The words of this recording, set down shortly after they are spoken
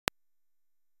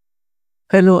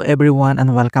Hello everyone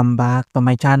and welcome back to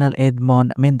my channel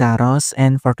Edmund Mindaros,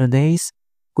 and for today's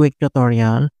quick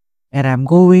tutorial and I'm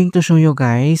going to show you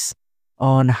guys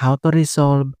on how to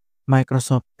resolve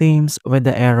Microsoft Teams with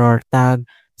the error tag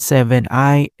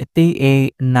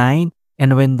 7ITA9 in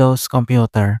Windows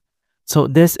computer.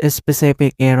 So this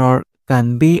specific error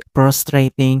can be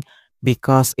frustrating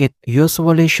because it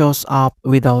usually shows up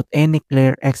without any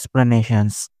clear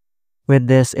explanations. With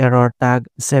this error tag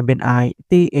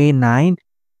 7ITA9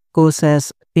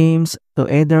 causes Teams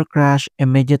to either crash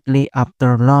immediately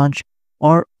after launch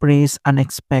or freeze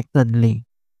unexpectedly.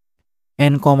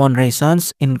 And common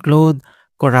reasons include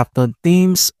corrupted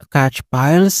Teams, cache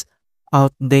files,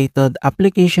 outdated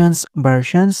applications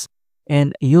versions,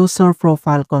 and user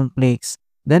profile conflicts.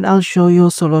 Then I'll show you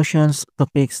solutions to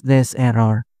fix this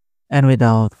error. And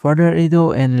without further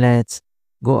ado, and let's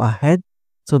go ahead.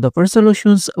 So the first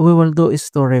solutions we will do is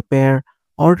to repair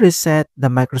or reset the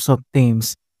Microsoft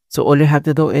Teams. So all you have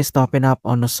to do is to open up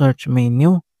on the search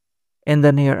menu, and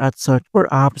then here at search for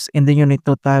apps, and then you need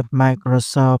to type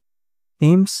Microsoft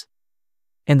Teams,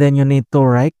 and then you need to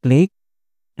right click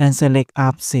and select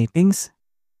app settings.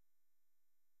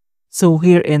 So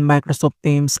here in Microsoft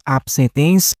Teams app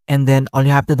settings, and then all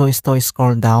you have to do is to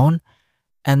scroll down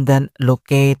and then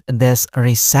locate this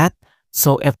reset.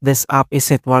 So if this app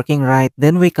isn't working right,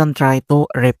 then we can try to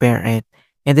repair it.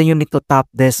 And then you need to tap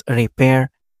this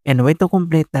repair and wait to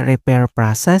complete the repair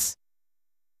process.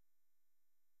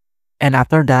 And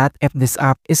after that, if this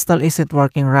app still isn't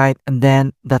working right,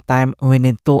 then the time we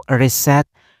need to reset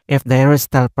if the error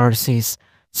still persists.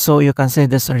 So you can say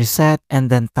this reset and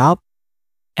then tap.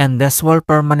 And this will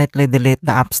permanently delete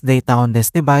the app's data on this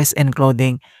device,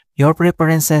 including your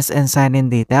preferences and sign-in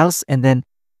details. And then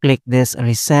click this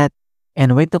reset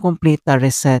and wait to complete the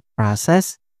reset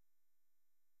process.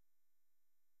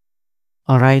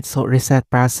 Alright, so reset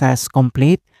process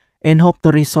complete, and hope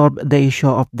to resolve the issue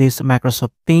of this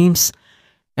Microsoft Teams.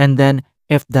 And then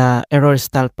if the error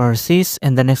still persists,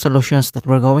 and the next solutions that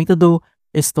we're going to do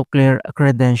is to clear a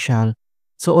credential.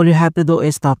 So all you have to do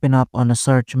is to open up on the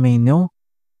search menu,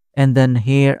 and then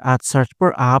here at search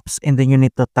for apps, and then you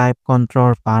need to type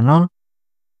control panel,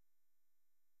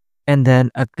 and then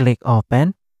click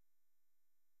open.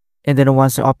 And then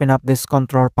once you open up this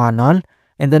control panel,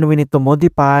 and then we need to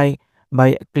modify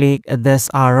by click this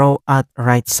arrow at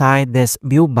right side, this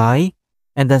view by,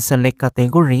 and then select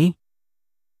category.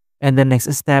 And the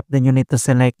next step, then you need to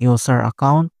select user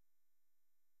account.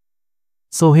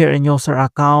 So here in user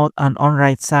account and on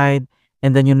right side,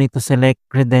 and then you need to select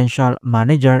credential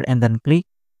manager and then click.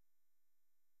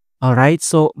 Alright,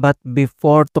 so but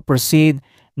before to proceed,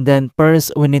 then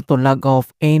first we need to log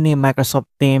off any Microsoft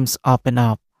Teams open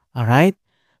up. Alright,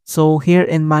 so here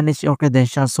in manage your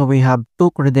credentials, so we have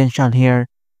two credentials here.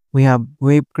 We have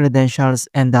web credentials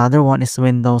and the other one is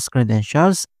Windows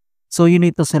credentials. So you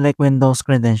need to select Windows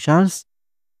credentials.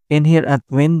 In here at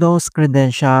Windows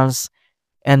credentials,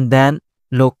 and then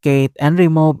locate and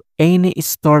remove any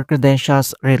stored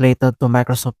credentials related to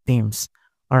Microsoft Teams.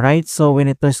 Alright, so we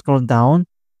need to scroll down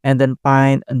and then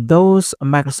find those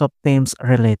Microsoft Teams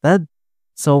related.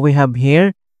 So we have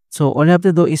here, so all you have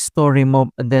to do is to remove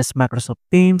this Microsoft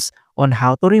Teams. On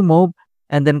how to remove,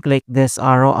 and then click this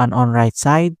arrow on right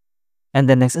side. And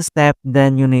the next step,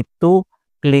 then you need to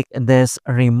click this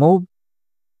remove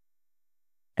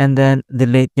and then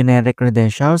delete generic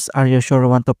credentials. Are you sure you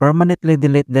want to permanently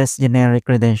delete this generic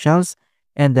credentials?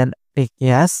 And then click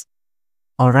yes.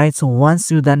 Alright, so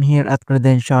once you're done here at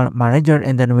credential manager,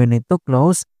 and then we need to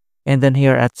close, and then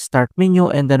here at start menu,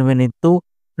 and then we need to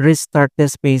restart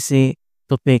this PC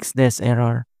to fix this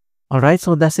error. Alright,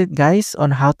 so that's it guys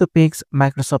on how to fix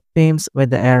Microsoft Teams with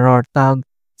the error tag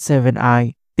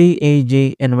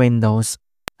 7ITAG in Windows.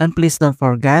 And please don't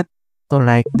forget to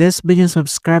like this video,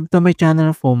 subscribe to my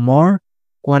channel for more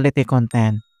quality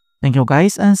content. Thank you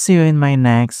guys, and see you in my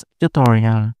next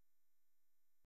tutorial.